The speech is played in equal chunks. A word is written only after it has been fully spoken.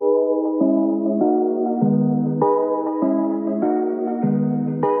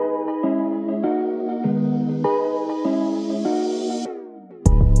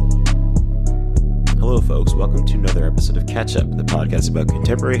episode of Catch Up, the podcast about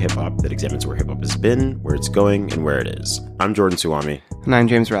contemporary hip hop that examines where hip hop has been, where it's going, and where it is. I'm Jordan Suwami. And I'm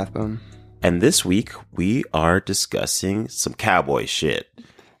James Rathbone. And this week, we are discussing some cowboy shit.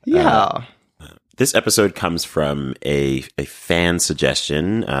 Yeah. This episode comes from a fan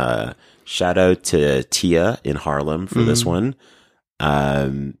suggestion. Shout out to Tia in Harlem for this one.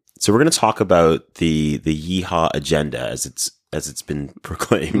 So we're going to talk about the Yeehaw agenda as it's been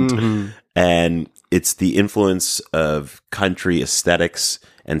proclaimed, and it's the influence of country aesthetics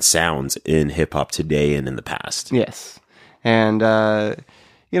and sounds in hip hop today and in the past. Yes. And,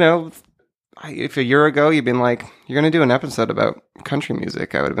 if a year ago you'd been like, you're going to do an episode about country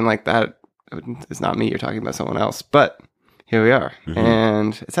music, I would have been like, that is not me, you're talking about someone else. But here we are.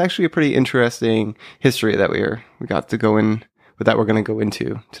 And it's actually a pretty interesting history that we got to go in, but that we're going to go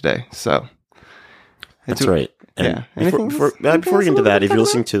into today. So that's right. And before we get into that, if you're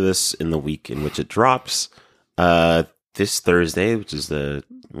listening to this in the week in which it drops, this Thursday, which is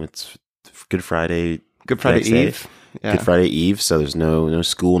it's Good Friday Eve. Yeah. Good Friday Eve, so there's no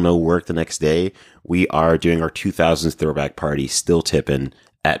school, no work the next day. We are doing our 2000s throwback party, Still Tippin',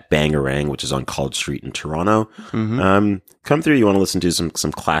 at Bangarang, which is on College Street in Toronto. Come through. You want to listen to some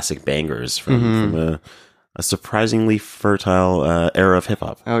classic bangers from a surprisingly fertile era of hip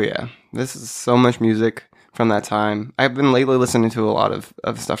hop. Oh yeah, this is so much music from that time. I've been lately listening to a lot of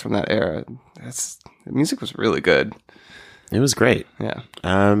stuff from that era. The music was really good. It was great. Yeah.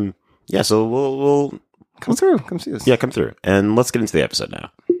 So we'll come through. Come see us. Yeah, come through, and let's get into the episode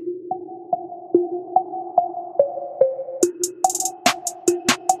now.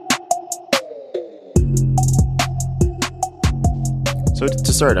 So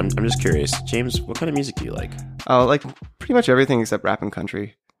to start, I'm just curious, James, what kind of music do you like? Oh, like pretty much everything except rap and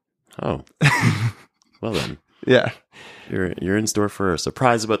country. Oh, well then, yeah, you're in store for a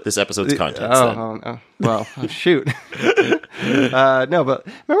surprise about this episode's content. Well, shoot. No, but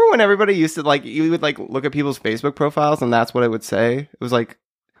remember when everybody used to you would look at people's Facebook profiles and that's what it would say? It was like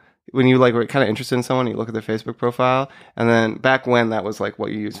when you were kind of interested in someone, you look at their Facebook profile, and then back when that was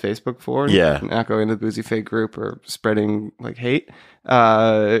what you use Facebook for. Yeah, not going to the Boozy Fade group or spreading hate.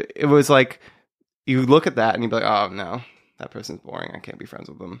 It was you look at that and you'd be like, oh no, that person's boring. I can't be friends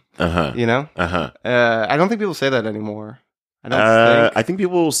with them. You know? I don't think people say that anymore. I think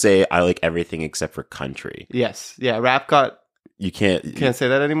people will say I like everything except for country. Yes. Yeah. Rap got. You can't say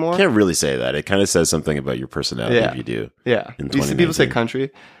that anymore. Can't really say that. It kind of says something about your personality if you do. Yeah. People say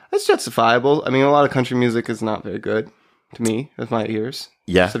country. That's justifiable. I mean, a lot of country music is not very good to me, with my ears.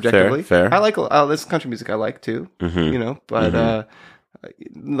 Yeah. Subjectively. Fair. I like this country music. I like too. You know, but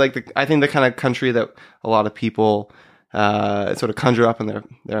I think the kind of country that a lot of people sort of conjure up in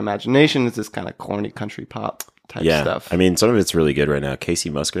their imagination is this kind of corny country pop type stuff. I mean, some of it's really good right now.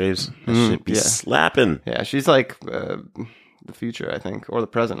 Casey Musgraves, that should be slapping. Yeah, she's the future, I think, or the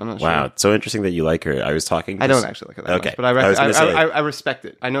present. I'm not sure. Wow, it's so interesting that you like her. I was talking. I don't actually like her that much, but I respect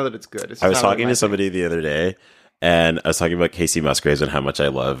it. I know that it's good. I was talking to somebody the other day, and I was talking about Casey Musgraves and how much I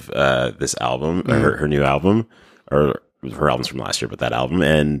love this album, her new album, or her albums from last year, but that album.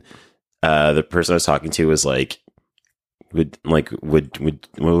 And the person I was talking to was like, what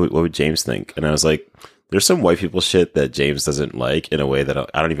would James think? And I was like, there's some white people shit that James doesn't like in a way that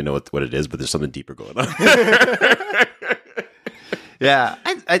I don't even know what it is, but there's something deeper going on. Yeah,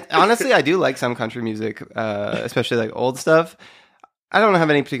 I honestly, I do like some country music, especially old stuff. I don't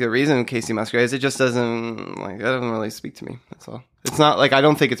have any particular reason, Casey Musgraves. It just doesn't really speak to me. That's all. It's not I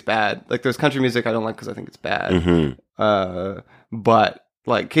don't think it's bad. There's country music I don't like because I think it's bad.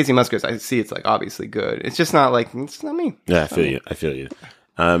 But Casey Musgraves, I see it's obviously good. It's just not it's not me. Yeah, I feel you.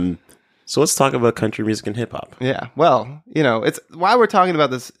 So let's talk about country music and hip hop. Yeah. Well, it's why we're talking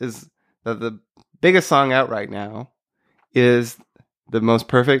about this is that the biggest song out right now is the most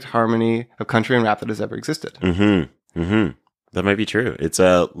perfect harmony of country and rap that has ever existed. That might be true. It's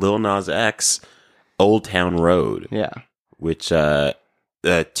Lil Nas X, Old Town Road. Yeah. Which 2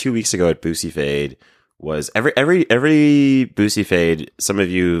 weeks ago at Boosie Fade was every Boosie Fade. Some of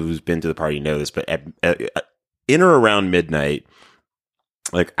you who's been to the party know this, but in or around midnight,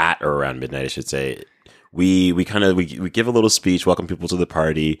 at or around midnight, I should say, we give a little speech, welcome people to the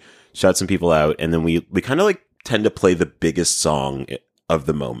party, shout some people out, and then we kind of tend to play the biggest song of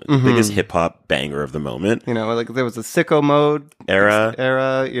the moment, the biggest hip hop banger of the moment. There was a Sicko Mode era.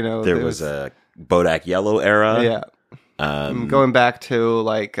 There was a Bodak Yellow era. Yeah. Going back to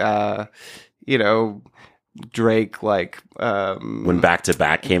Drake, when Back to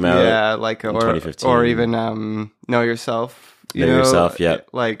Back came out. Yeah, in 2015. or even Know Yourself. Know Yourself, yeah.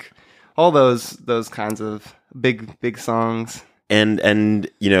 All those kinds of big songs. And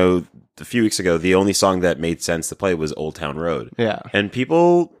a few weeks ago, the only song that made sense to play was Old Town Road. Yeah. And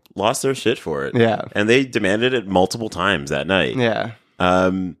people lost their shit for it. Yeah. And they demanded it multiple times that night. Yeah.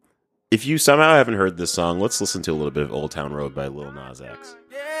 If you somehow haven't heard this song, let's listen to a little bit of Old Town Road by Lil Nas X.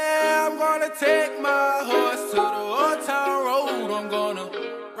 Yeah, I'm gonna take my horse to the Old Town Road. I'm gonna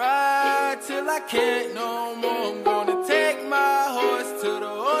ride till I can't no more. I'm gonna take my horse to the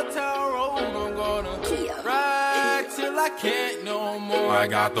Old Town Road. I'm gonna ride till I can't no more. I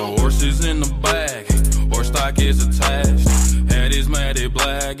got the horses in the bag, horse stock is attached. Head is matted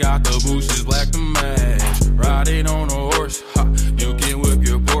black, got the bushes black to match. Riding on a horse, ha, you can whip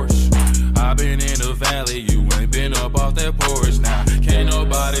your Porsche. I've been in the valley, you ain't been up off that porch. Now, can't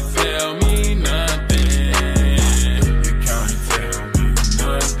nobody tell me nothing. You can't tell me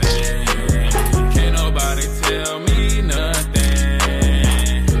nothing. Can't nobody tell me nothing.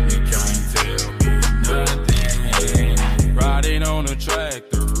 You can't tell me nothing. Riding on a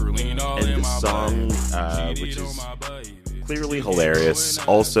tractor, lean all And in this my song, body. which is clearly hilarious,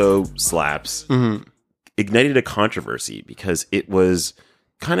 also slaps, ignited a controversy because it was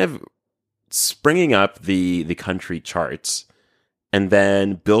kind of springing up the country charts, and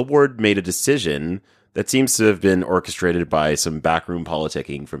then Billboard made a decision that seems to have been orchestrated by some backroom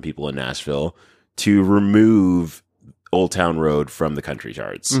politicking from people in Nashville to remove Old Town Road from the country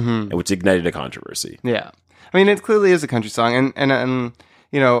charts, which ignited a controversy. Yeah. I mean, it clearly is a country song. And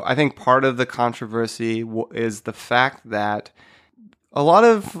you know, I think part of the controversy is the fact that a lot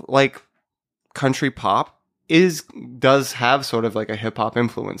of, like, country pop does have sort of like a hip hop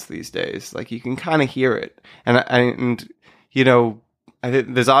influence these days. Like, you can kind of hear it, and you know, I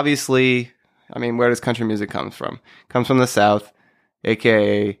think there's obviously, I mean, where does country music come from? It comes from the South,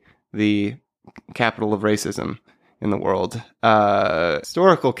 aka the capital of racism in the world,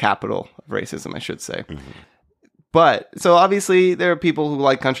 historical capital of racism, I should say. But so obviously there are people who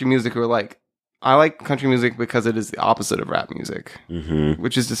like country music who are like, I like country music because it is the opposite of rap music,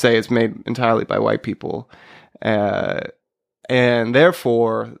 which is to say it's made entirely by white people. And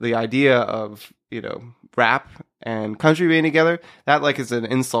therefore, the idea of, you know, rap and country being together, that, like, is an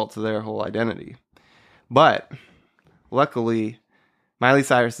insult to their whole identity. But luckily, Miley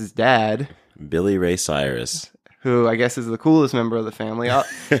Cyrus's dad, Billy Ray Cyrus, who I guess is the coolest member of the family,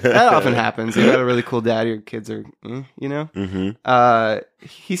 that often happens. You got a really cool dad, your kids are, you know,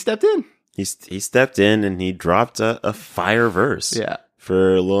 he stepped in. He stepped in and he dropped a fire verse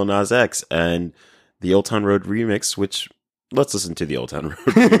for Lil Nas X and the Old Town Road remix, which, let's listen to the Old Town Road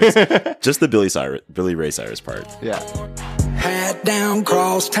remix. Just the Billy Ray Cyrus part. Yeah. Hat down,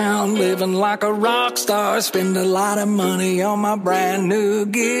 cross town, living like a rock star. Spend a lot of money on my brand new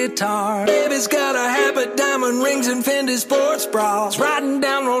guitar. Baby's got a habit, diamond rings and Fendi sports bras. Riding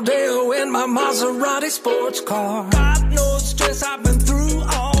down Rodeo in my Maserati sports car. Got no stress, I've been through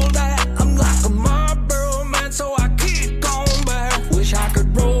all that. I'm like a Marlboro man, so I keep going back. Wish I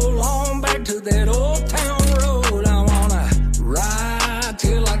could roll on back to that old town road. I wanna ride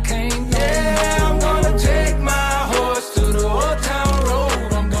till I can't no more. I'm gonna take my horse to the old town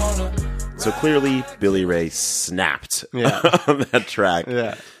road. I'm gonna. So clearly, Billy Ray snapped on that track.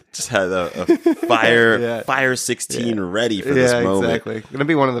 Yeah. Just had a fire 16 ready for this moment. Exactly. Gonna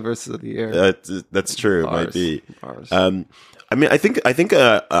be one of the verses of the year. That's true. Bars. It might be. Bars. I mean, I think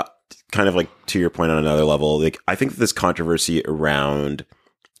kind of like to your point on another level, like, I think this controversy around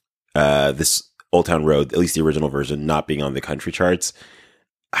this Old Town Road, at least the original version, not being on the country charts.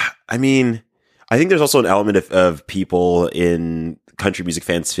 I mean, I think there's also an element of people in country music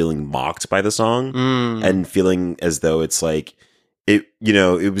fans feeling mocked by the song and feeling as though it's like it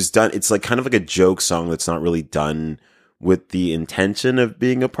was done. It's like kind of like a joke song that's not really done with the intention of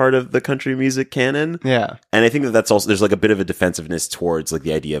being a part of the country music canon. Yeah. And I think that's also, there's like a bit of a defensiveness towards like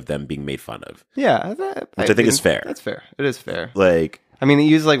the idea of them being made fun of. Yeah. Which I think is fair. That's fair. It is fair. Like, I mean, it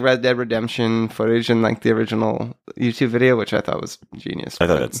used like Red Dead Redemption footage in like the original YouTube video, which I thought was genius. I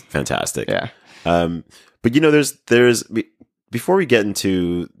thought that's fantastic. Yeah. But you know, there's before we get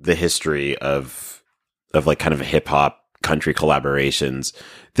into the history of like kind of hip hop country collaborations,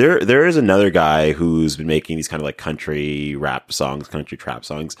 there is another guy who's been making these kind of like country rap songs, country trap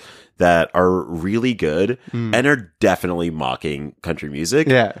songs that are really good and are definitely mocking country music.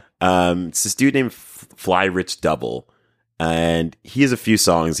 Yeah. It's this dude named Fly Rich Double. And he has a few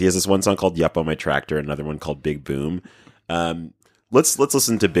songs. He has this one song called Yup on My Tractor, another one called Big Boom. Let's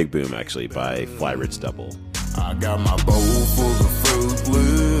listen to Big Boom, actually, by Fly Rich Double. I got my bowl full of Fruit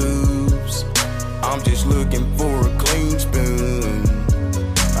Loops. I'm just looking for a clean spoon.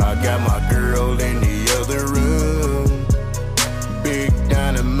 I got my girl in the other room. Big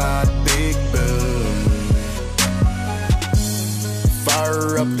dynamite, big boom.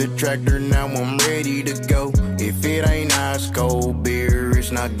 Fire up the tractor, now I'm ready to go. If it ain't ice cold beer,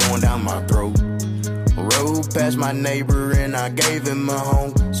 it's not going down my throat. Rode past my neighbor and I gave him a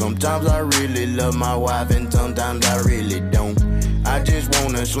home. Sometimes I really love my wife and sometimes I really don't. I just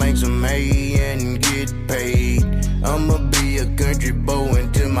wanna sling some hay and get paid. I'ma be a country boy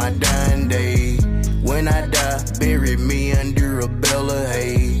until my dying day. When I die, bury me under a bale of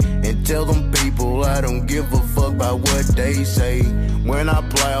hay. And tell them people I don't give a fuck about what they say. When I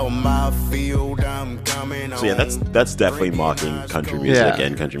plow my field, I'm coming home. So yeah, that's definitely mocking country music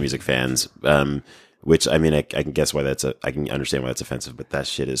and country music fans. Which, I mean, I can guess why I can understand why that's offensive, but that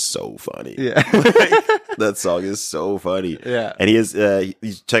shit is so funny. Yeah. That song is so funny. Yeah. And he is,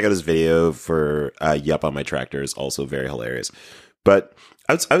 you check out his video for Yup on My Tractor, is also very hilarious. But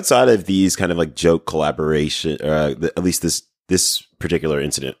outside of these kind of like joke collaboration, at least this particular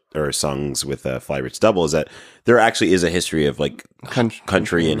incident or songs with Fly Rich Double, is that there actually is a history of like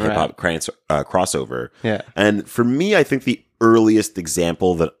country and hip hop crossover. Yeah. And for me, I think the earliest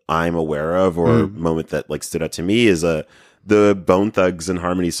example that I'm aware of, or moment that like stood out to me, is the Bone Thugs and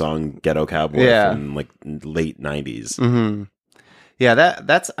Harmony song "Ghetto Cowboy" from like late '90s. Mm-hmm. Yeah,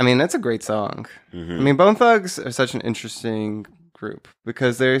 that's a great song. Mm-hmm. I mean, Bone Thugs are such an interesting group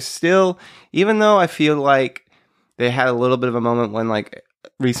because they're still, even though I feel like they had a little bit of a moment when like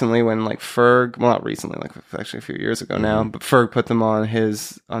recently when like Ferg, well not recently, like actually a few years ago now, but Ferg put them on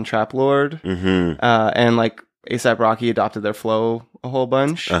Trap Lord, and like A$AP Rocky adopted their flow a whole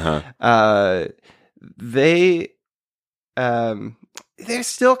bunch. They're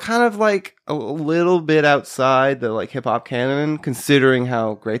still kind of like a little bit outside the like hip hop canon, considering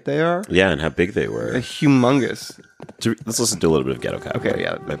how great they are. Yeah, and how big they were. They're humongous. Let's listen to a little bit of Ghetto Cowboy. Okay,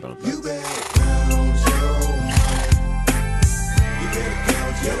 yeah. By Bone Thugs.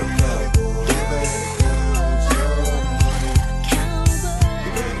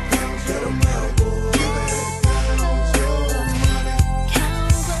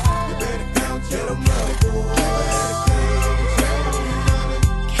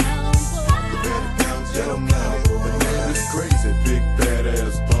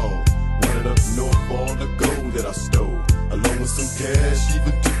 Cash,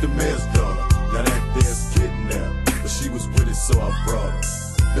 even took the man's daughter. Now that there's kidnapped, but she was with it, so I brought her.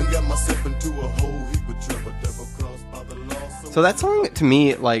 Then got myself into a whole heap of trouble, double crossed by the law. So that song to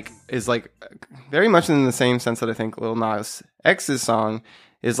me like is like very much in the same sense that I think Lil Nas X's song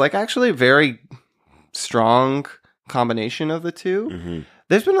is like actually a very strong combination of the two. Mm-hmm.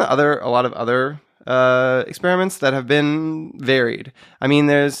 There's been a lot of other experiments that have been varied. I mean,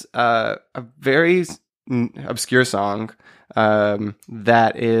 there's a very obscure song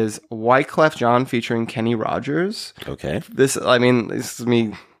that is Wyclef Jean featuring Kenny Rogers. Okay. This is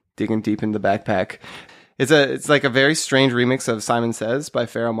me digging deep in the backpack. It's like a very strange remix of Simon Says by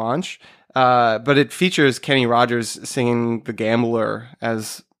Pharoah Monch, but it features Kenny Rogers singing The Gambler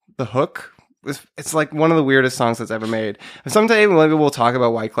as the hook. It's like one of the weirdest songs that's ever made. Someday maybe we'll talk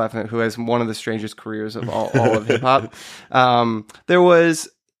about Wyclef, who has one of the strangest careers of all of hip hop. There was,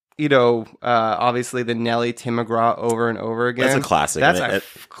 obviously the Nelly Tim McGraw Over and Over Again. That's a classic.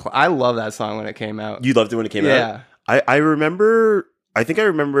 I love that song when it came out. You loved it when it came out? Yeah. I think I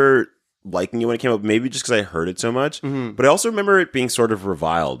remember liking it when it came out, maybe just because I heard it so much. Mm-hmm. But I also remember it being sort of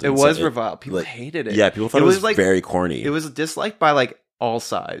reviled. It was reviled. People hated it. Yeah, people thought it was like, very corny. It was disliked by like all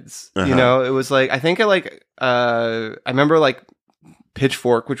sides. It was like, I think I remember like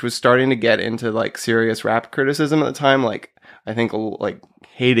Pitchfork, which was starting to get into like serious rap criticism at the time, like I think like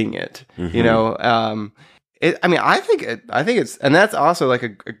hating it. Mm-hmm. I think it's, and that's also like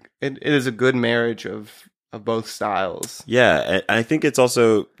it is a good marriage of both styles. Yeah, I think it's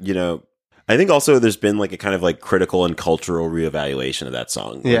also, I think also there's been like a kind of like critical and cultural reevaluation of that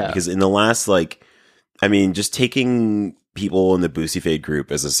song. Yeah. Because in the last just taking people in the Boosie Fade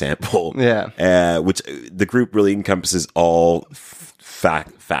group as a sample. Yeah. Which the group really encompasses all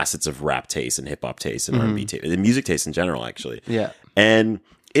facets of rap taste and hip hop taste and R&B taste and music taste in general, actually. Yeah. And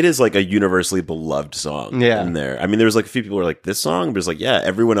it is like a universally beloved song in there. I mean, there was like a few people who were like, this song, but it's like, yeah,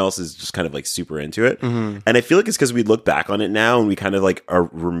 everyone else is just kind of like super into it. Mm-hmm. And I feel like it's because we look back on it now and we kind of like are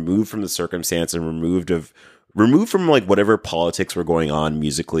removed from the circumstance and removed from like whatever politics were going on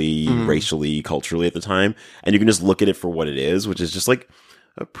musically, racially, culturally at the time. And you can just look at it for what it is, which is just like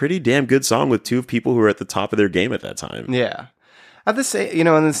a pretty damn good song with two people who are at the top of their game at that time. Yeah. At the same,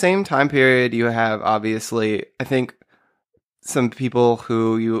 in the same time period, you have obviously, I think, some people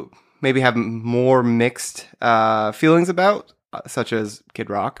who you maybe have more mixed feelings about, such as Kid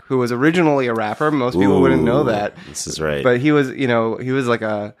Rock, who was originally a rapper. Most people wouldn't know that. This is right. But he was like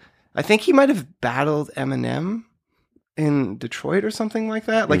I think he might have battled Eminem in Detroit or something like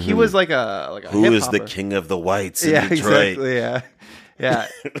that. Like he was like a Who is the hip-hopper. king of the whites in Yeah, Detroit? exactly. Yeah.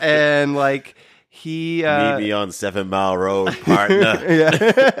 And like he Meet me on 7 Mile Road, partner.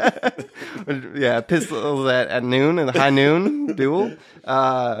 yeah, pistols at noon in the high noon duel.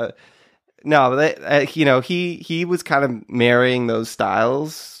 No, he was kind of marrying those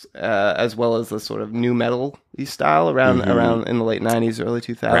styles as well as the sort of new metal style around in the late 90s, early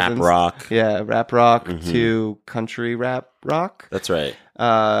 2000s. Rap rock. Yeah, rap rock to country rap rock. That's right.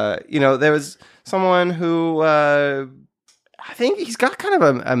 There was someone who I think he's got kind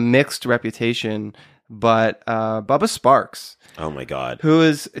of a mixed reputation, but Bubba Sparks. Oh my God. Who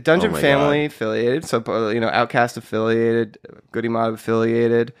is Dungeon Oh my Family God. affiliated, so Outkast affiliated, Goody Mob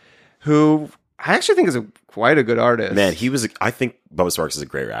affiliated, who I actually think is quite a good artist. Man, I think Bubba Sparks is a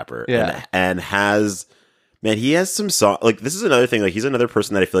great rapper. Yeah. And he has some song. Like, this is another thing. Like, he's another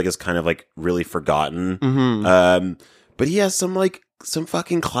person that I feel like is kind of like really forgotten. Mm-hmm. But he has some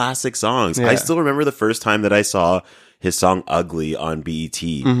fucking classic songs. Yeah. I still remember the first time that I saw his song Ugly on BET.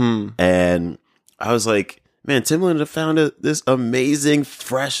 Mm-hmm. And I was like, man, Timbaland have found this amazing,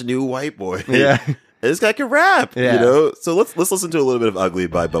 fresh new white boy. Yeah. This guy can rap, Yeah. you know? So let's listen to a little bit of Ugly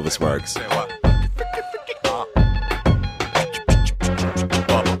by Bubba Sparks.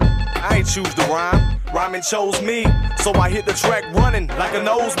 I ain't choose the rhyme, rhyming chose me. So I hit the track running like a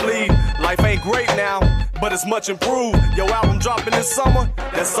nosebleed. Life ain't great now, but it's much improved. Your album dropping this summer,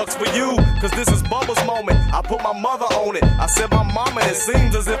 that sucks for you. Cause this is Bubba's moment, I put my mother on it. I said my mama, and it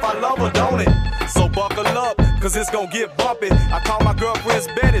seems as if I love her, don't it? So buckle up, cause it's gonna get bumpy. I call my girlfriends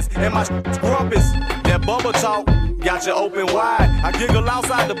Bettis and my grumpus. That Bubba talk got you open wide. I giggle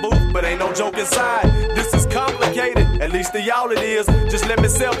outside the booth, but ain't no joke inside. This is complicated, at least to y'all it is. Just let me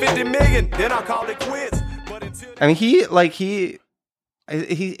sell 50 million, then I'll call it quits. But until I mean, he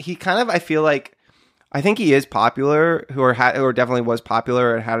kind of, I feel like, I think he is popular, or definitely was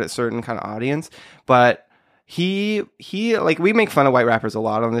popular and had a certain kind of audience, but he like, we make fun of white rappers a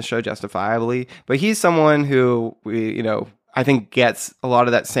lot on this show, justifiably, but he's someone who I think gets a lot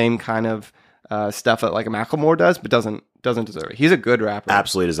of that same kind of stuff that like a Macklemore does, but doesn't deserve it. He's a good rapper.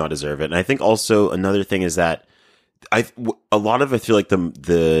 Absolutely does not deserve it. And I think also another thing is that I feel like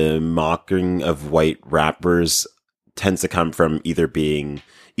the mocking of white rappers tends to come from either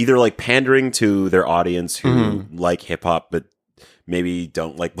like pandering to their audience who like hip hop but maybe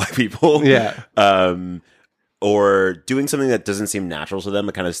don't like black people. Yeah. Or doing something that doesn't seem natural to them,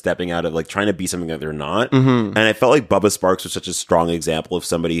 but kind of stepping out of like trying to be something that they're not. And I felt like Bubba Sparks was such a strong example of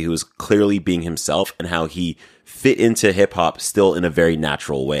somebody who was clearly being himself and how he fit into hip hop still in a very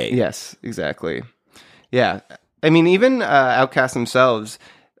natural way. Yes, exactly. Yeah. I mean, even Outkast themselves,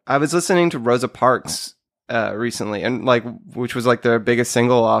 I was listening to Rosa Parks recently, and like, which was like their biggest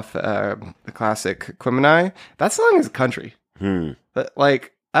single off the classic Quimini. That song is country. But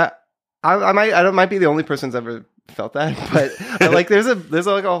like, I might be the only person who's ever felt that, but like there's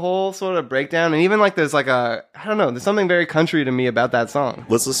like a whole sort of breakdown, and even like there's like there's something very country to me about that song.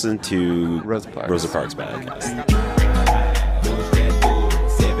 Let's listen to Rosa Parks. Rosa Parks by Outkast.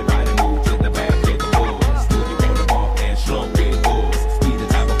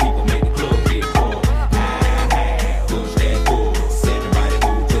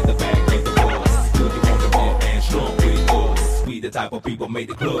 Type of people made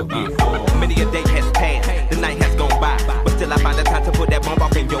the club get full. Many a day has passed, the night has gone by, but still I find the time to put that bomb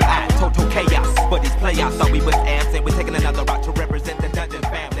off in your eye. Total chaos, but these playoffs thought we was absent. We're taking another route to represent the Dungeon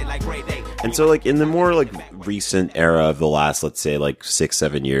family like Grey Day. And so like in the more like recent era of the last, let's say like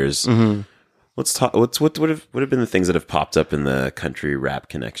 6-7 years, let's talk. What would have been the things that have popped up in the country rap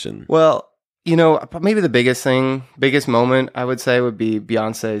connection? Well, maybe the biggest moment I would say would be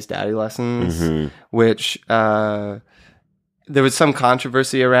Beyonce's Daddy Lessons, which there was some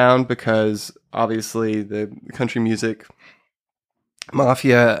controversy around because obviously the country music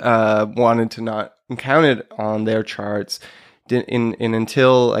mafia wanted to not count it on their charts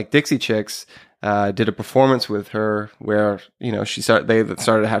until like Dixie Chicks did a performance with her where they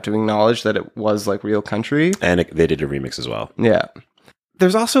started to have to acknowledge that it was like real country, And they did a remix as well. yeah.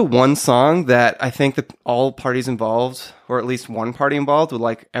 There's also one song that I think that all parties involved, or at least one party involved, would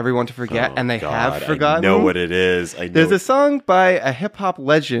like everyone to forget, and they have forgotten. I know what it is. There's a song by a hip hop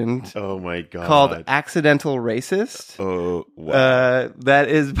legend Oh my god. called "Accidental Racist." Oh wow. That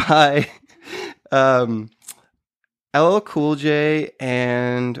is by LL Cool J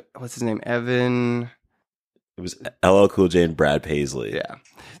and what's his name, Evan. It was LL Cool J and Brad Paisley. Yeah.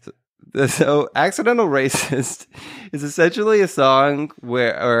 So "Accidental Racist" is essentially a song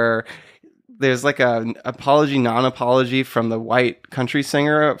where there's like a apology, non-apology from the white country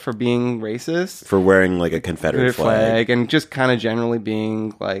singer for being racist, For wearing like a Confederate flag. and just kind of generally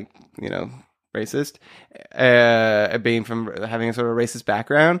being like, racist, being from having a sort of racist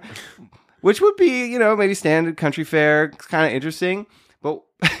background, which would be, maybe standard country fare, kind of interesting. But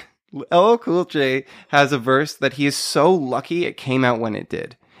LL Cool J has a verse that he is so lucky it came out when it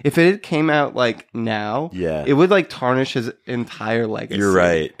did. If it came out like now, it would like tarnish his entire legacy. You're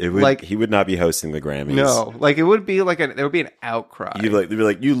right. It would. Like, he would not be hosting the Grammys. No, like it would be like there would be an outcry. They'd be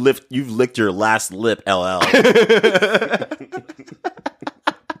like, you've licked your last lip, LL.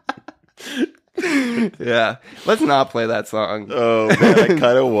 Yeah, let's not play that song. Oh man, I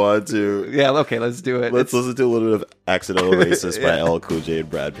kind of want to. Yeah, okay, let's do it. Let's listen to a little bit of "Accidental Racist" by LL Cool J and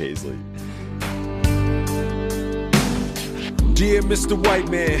Brad Paisley. Dear Mr. White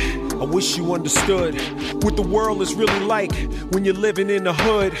Man, I wish you understood what the world is really like when you're living in the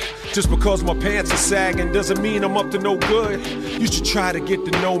hood. Just because my pants are sagging doesn't mean I'm up to no good. You should try to get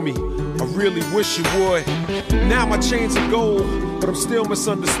to know me. I really wish you would. Now my chains are gold, but I'm still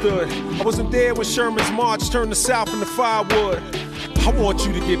misunderstood. I wasn't there when Sherman's march turned the South into firewood. I want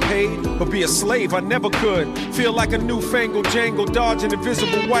you to get paid, but be a slave, I never could. Feel like a newfangled Django dodging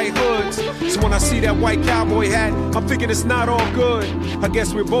invisible white hoods. So when I see that white cowboy hat, I'm thinking it's not all good. I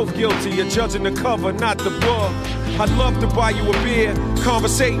guess we're both guilty of judging the cover, not the book. I'd love to buy you a beer,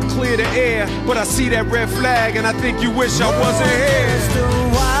 conversate and clear the air, but I see that red flag and I think you wish I wasn't here.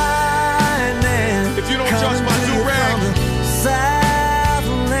 If you don't judge my do-rag,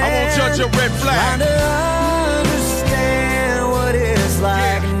 I won't judge your red flag.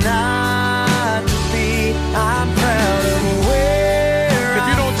 Like not to be, I'm proud of where if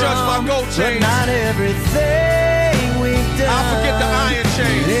you don't judge my gold chain, but not everything we've done. I'll forget the iron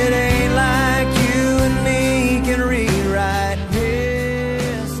chain. It ain't like you and me can rewrite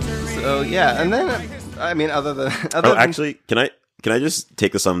history. So yeah, and then I mean, Actually, can I just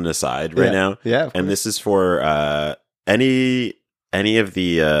take this on the side right now? Yeah, of and course. this is for any of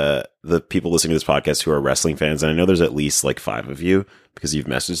the people listening to this podcast who are wrestling fans, and I know there's at least like 5 of you because you've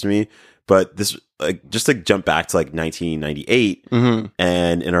messaged me. But this, like, just to jump back to like 1998,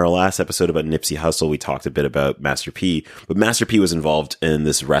 and in our last episode about Nipsey Hussle, we talked a bit about Master P. But Master P was involved in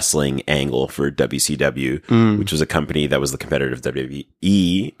this wrestling angle for WCW, which was a company that was the competitor of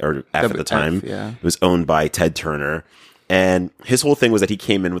WWE, or F at the time. Yeah. It was owned by Ted Turner. And his whole thing was that he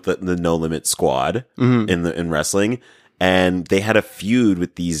came in with the No Limit Squad in wrestling. And they had a feud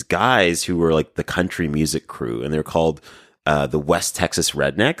with these guys who were like the country music crew, and they're called the West Texas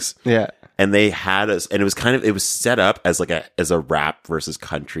Rednecks. Yeah. And they had us, and it was set up as like a rap versus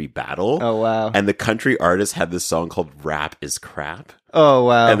country battle. Oh wow. And the country artist had this song called "Rap Is Crap." Oh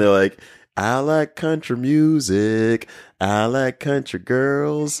wow. And they're like, "I like country music, I like country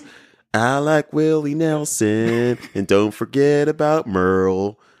girls, I like Willie Nelson, and don't forget about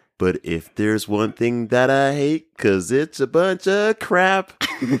Merle. But if there's one thing that I hate, 'cause it's a bunch of crap,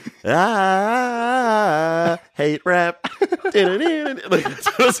 I hate rap." Like, that's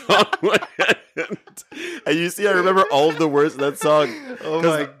what a song went. And you see, I remember all of the words of that song. Oh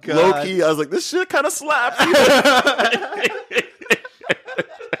my god. Low key, I was like, this shit kind of slaps.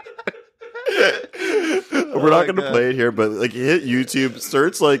 We're not going to play it here, but like hit YouTube,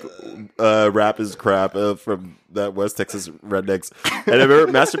 search like "Rap Is Crap" from that West Texas Rednecks. And I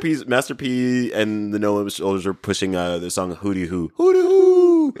remember Master P and the No Limit Shoulders are pushing the song "Hootie Hoo," "Hootie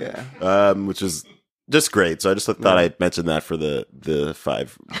Hoo," which is just great. So I just thought I'd mention that for the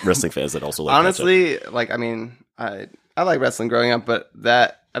 5 wrestling fans that also like. Honestly, like, I mean, I like wrestling growing up, but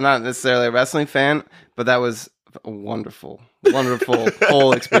I'm not necessarily a wrestling fan, but that was a wonderful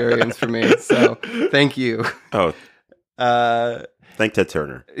whole experience for me. So thank you. Oh, thank Ted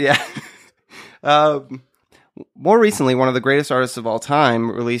Turner. Yeah. More recently, one of the greatest artists of all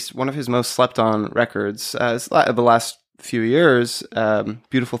time released one of his most slept on records the last few years,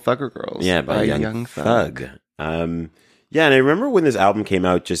 Beautiful Thugger Girls. Yeah, by Young Thug. And I remember when this album came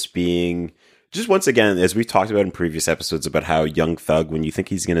out just being, just once again, as we talked about in previous episodes about how Young Thug, when you think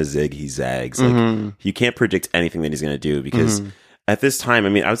he's going to zig, he zags. Like, you can't predict anything that he's going to do because at this time, I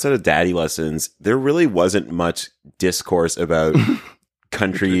mean, outside of Daddy Lessons, there really wasn't much discourse about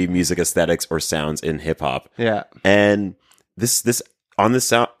country music aesthetics or sounds in hip hop. Yeah. And this on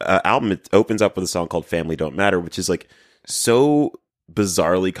this album, it opens up with a song called "Family Don't Matter," which is like so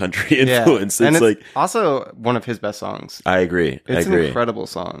bizarrely country influenced. Yeah. And it's like also one of his best songs. I agree. It's an incredible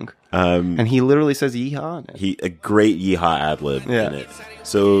song. And he literally says yeehaw in it. A great yeehaw ad lib in it.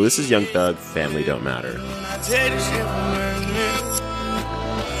 So this is Young Thug, "Family Don't Matter."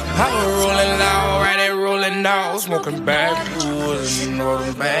 I'm rolling loud, right rolling out, smoking bad booze and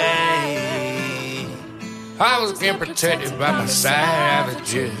rolling bang. I was getting protected by my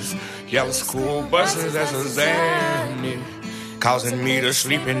savages. Yellow school buses, that's a Xanny. Causing me to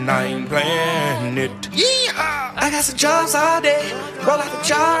sleep and I ain't planning it. Yeehaw! I got some jobs all day. Roll out the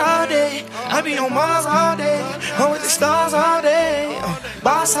jar all day. I be on Mars all day. I'm with the stars all day.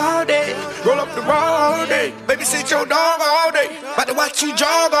 Boss all day. Roll up the raw all day. Babysit your dog all day. About to watch you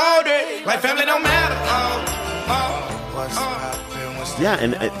jog all day. Like family don't matter. Yeah,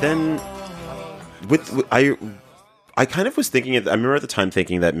 and then I kind of was thinking, I remember at the time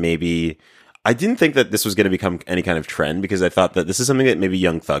thinking that maybe, I didn't think that this was going to become any kind of trend, because I thought that this is something that maybe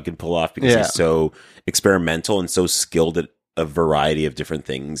Young Thug could pull off, because he's so experimental and so skilled at a variety of different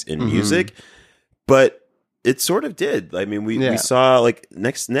things in music. But it sort of did. I mean, we saw like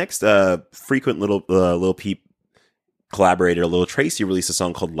next frequent Lil Peep collaborator, Lil Tracy, released a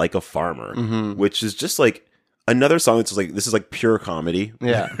song called Like a Farmer, which is just like another song that's like, this is like pure comedy.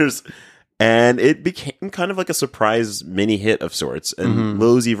 Yeah. And it became kind of like a surprise mini hit of sorts. And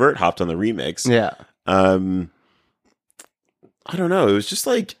Lil Uzi Vert hopped on the remix. Yeah. I don't know. It was just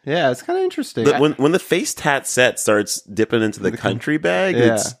like... Yeah, it's kind of interesting. When the face tat set starts dipping into the country bag,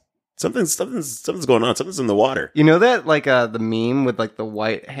 it's something's going on. Something's in the water. You know that, like, the meme with, like, the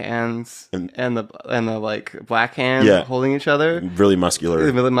white hands and the like, black hands holding each other? Really muscular.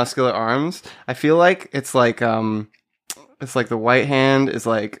 Really muscular arms. I feel like it's like the white hand is,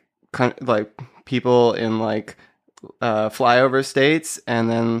 like people in like flyover states, and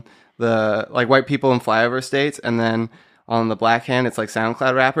then the like white people in flyover states, and then on the black hand it's like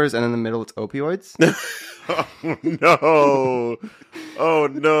SoundCloud rappers, and in the middle it's opioids. Oh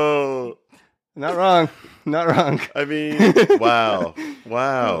no. Not wrong. I mean, wow.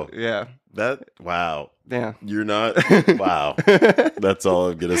 Yeah. Wow. Yeah. You're not. Wow. That's all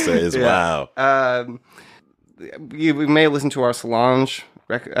I'm gonna say is wow. We may have listened to our Solange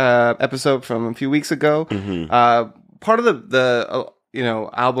episode from a few weeks ago. Part of the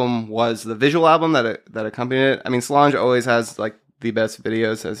album was the visual album that accompanied it. I mean, Solange always has like the best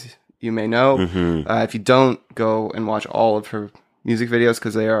videos, as you may know. If you don't, go and watch all of her music videos,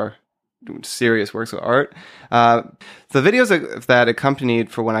 because they are serious works of art. The videos that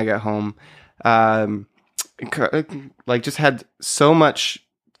accompanied For When I Get Home, like just had so much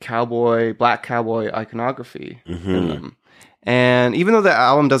black cowboy iconography in them. And even though the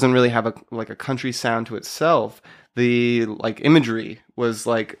album doesn't really have a country sound to itself, the like imagery was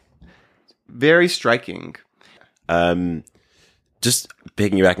like very striking. Just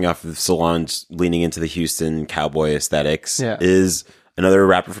piggybacking off of Solange leaning into the Houston cowboy aesthetics is another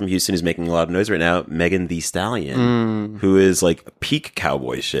rapper from Houston who's making a lot of noise right now, Megan Thee Stallion, who is like peak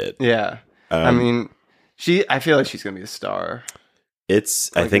cowboy shit. Yeah. I mean, I feel like she's going to be a star.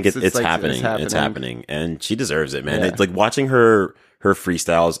 I think it's like, happening. It's happening, and she deserves it, man. It's like watching her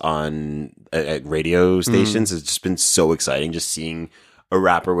freestyles on radio stations has just been so exciting. Just seeing a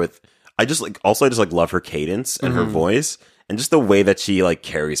rapper with, I just love her cadence and her voice, and just the way that she like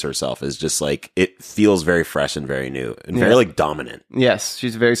carries herself is just like, it feels very fresh and very new and very like dominant. Yes,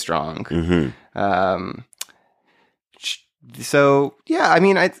 she's very strong. So yeah, I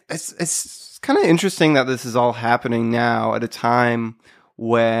mean, it's kind of interesting that this is all happening now at a time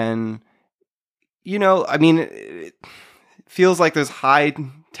when, I mean, it feels like there's high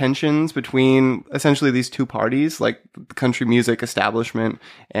tensions between essentially these two parties, like the country music establishment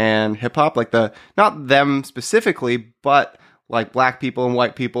and hip hop, like not them specifically, but like black people and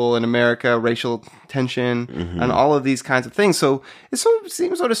white people in America, racial tension, and all of these kinds of things. So it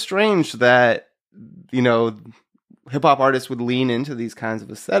seems sort of strange that, hip hop artists would lean into these kinds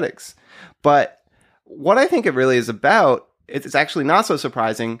of aesthetics. But what I think it really is about, it's actually not so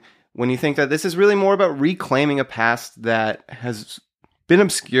surprising when you think that this is really more about reclaiming a past that has been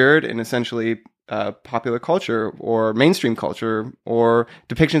obscured in essentially popular culture or mainstream culture or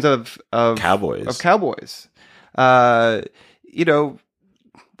depictions of cowboys.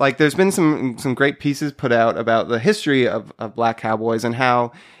 Like there's been some great pieces put out about the history of black cowboys and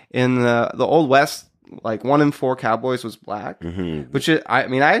how in the Old West, like 1 in 4 cowboys was black, which I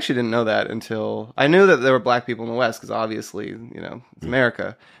actually didn't know that until I knew that there were black people in the West, because obviously, it's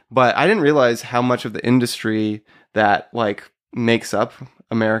America, but I didn't realize how much of the industry that like makes up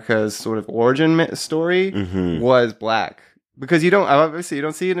America's sort of origin story was black, because you don't see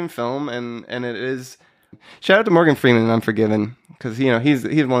it in film, and it is. Shout out to Morgan Freeman in Unforgiven, because he's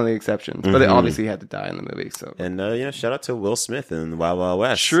one of the exceptions, but obviously he had to die in the movie. So shout out to Will Smith in Wild Wild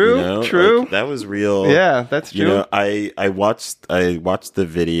West. True. Like, that was real. Yeah, that's true. I watched the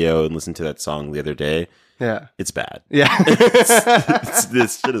video and listened to that song the other day. Yeah, it's bad. Yeah,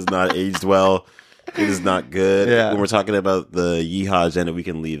 this shit is not aged well. It is not good. Yeah. When we're talking about the Yeehaw agenda, we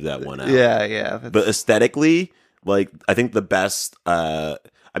can leave that one out. Yeah. But aesthetically, like, I think the best, a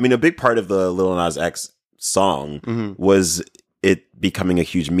big part of the Lil Nas X song was it becoming a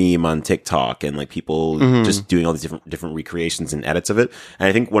huge meme on TikTok and like people just doing all these different recreations and edits of it. And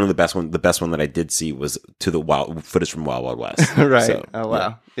I think the best one that I did see was to the footage from Wild Wild West. Right. So, oh,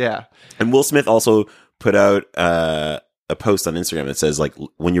 wow. Yeah. And Will Smith also put out a post on Instagram that says, like,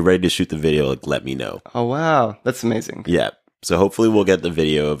 when you're ready to shoot the video, like, let me know. Oh, wow. That's amazing. Yeah. So hopefully we'll get the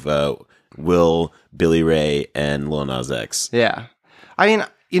video of Will, Billy Ray, and Lil Nas X. Yeah. I mean,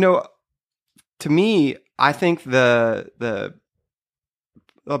 to me, I think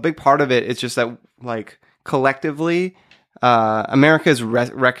a big part of it is just that, like, collectively, America is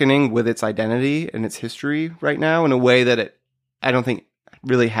reckoning with its identity and its history right now in a way that I don't think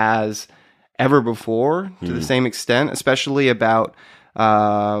really has ever before to the same extent, especially about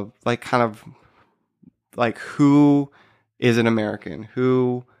who is an American,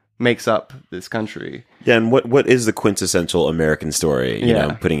 who makes up this country. Yeah, and what is the quintessential American story, you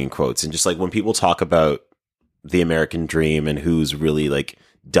know, putting in quotes. And just like when people talk about the American dream and who's really like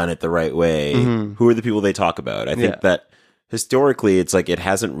done it the right way, who are the people they talk about? I think that historically it's like it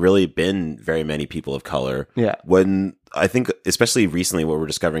hasn't really been very many people of color. Yeah. When I think especially recently what we're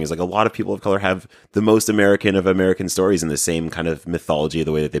discovering is like a lot of people of color have the most American of American stories in the same kind of mythology of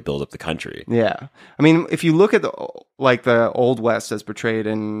the way that they build up the country. Yeah. I mean, if you look at the Old West as portrayed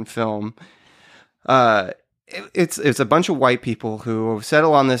in film, it's a bunch of white people who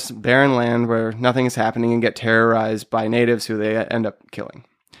settle on this barren land where nothing is happening and get terrorized by natives who they end up killing.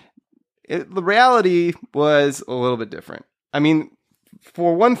 The reality was a little bit different. I mean,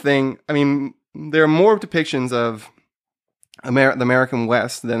 for one thing, there are more depictions of the American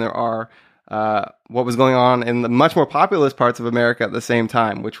West than there are what was going on in the much more populous parts of America at the same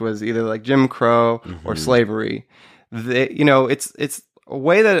time, which was either like Jim Crow or slavery. It's a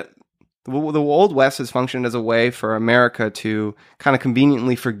way that the Old West has functioned as a way for America to kind of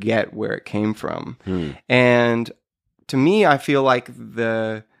conveniently forget where it came from. And to me, I feel like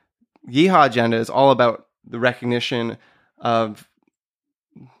the Yeehaw agenda is all about the recognition of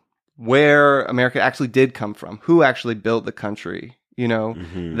where America actually did come from, who actually built the country,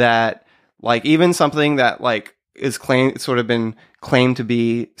 that like even something that like is been claimed to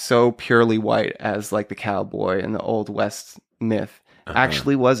be so purely white as like the cowboy and the Old West myth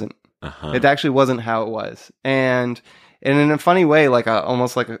actually wasn't. It actually wasn't how it was. And in a funny way, like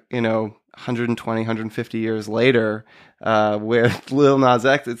almost like 120, 150 years later, with Lil Nas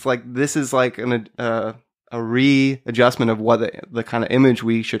X, it's like this is like a readjustment of what the kind of image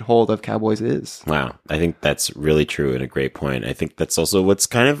we should hold of cowboys is. Wow. I think that's really true and a great point. I think that's also what's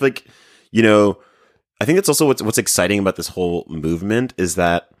kind of like, I think it's also what's exciting about this whole movement is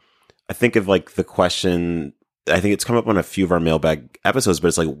that I think of like the question, I think it's come up on a few of our mailbag episodes, but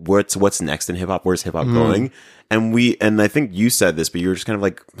it's like, what's next in hip hop? Where's hip hop going? And I think you said this, but you were just kind of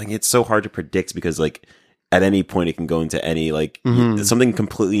like it's so hard to predict because like at any point it can go into any like something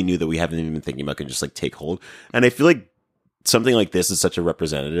completely new that we haven't even been thinking about can just like take hold. And I feel like something like this is such a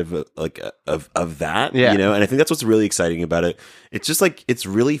representative of that, and I think that's what's really exciting about it. It's just like, it's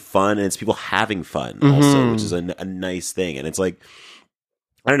really fun and it's people having fun also, which is a nice thing. And it's like,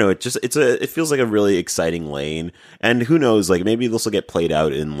 I don't know. It feels like a really exciting lane, and who knows? Like maybe this will get played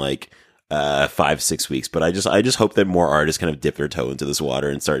out in like 5-6 weeks. But I just hope that more artists kind of dip their toe into this water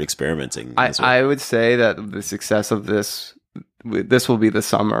and start experimenting. I would say that the success of this will be the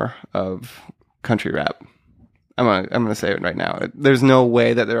summer of country rap. I'm gonna say it right now. There's no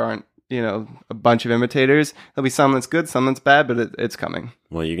way that there aren't a bunch of imitators. There'll be some that's good, some that's bad, but it's coming.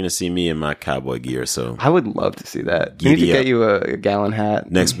 Well, you're gonna see me in my cowboy gear, so I would love to see that. You need to get you a gallon hat.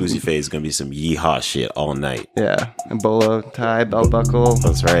 Next Boozy Phase is gonna be some yeehaw shit all night. Yeah, and bolo tie, belt buckle.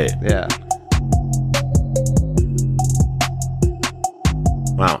 That's right. Yeah.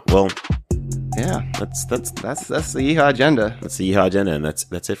 Wow. Well. Yeah, that's the Yeehaw agenda. That's the Yeehaw agenda, and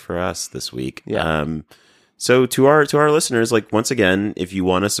that's it for us this week. Yeah. So to our listeners, like once again, if you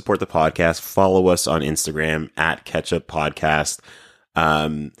want to support the podcast, follow us on Instagram at Ketchup Podcast.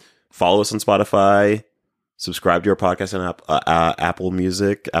 Follow us on Spotify. Subscribe to our podcast on Apple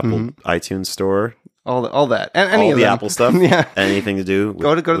Music, Apple iTunes Store. All that, and all any of the them. Apple stuff. Yeah, anything to do.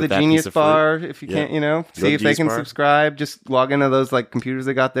 Go to the Genius Bar if you can't. See if they can subscribe. Just log into those like computers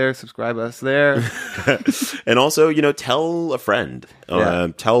they got there. Subscribe us there. And also, tell a friend.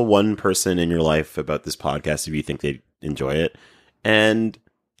 Tell one person in your life about this podcast if you think they'd enjoy it. And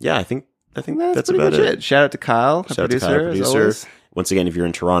yeah, I think I think that's That's pretty about much it. it. Shout out to Kyle, Shout out to Kyle, producer. As always. Once again, if you're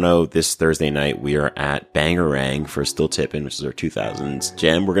in Toronto this Thursday night, we are at Bangarang for Still Tippin', which is our 2000s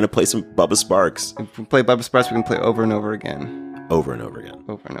jam. We're going to play some Bubba Sparks. If we play Bubba Sparks, we can play over and over again. Over and over again.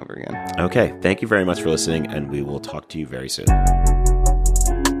 Over and over again. Okay, thank you very much for listening, and we will talk to you very soon.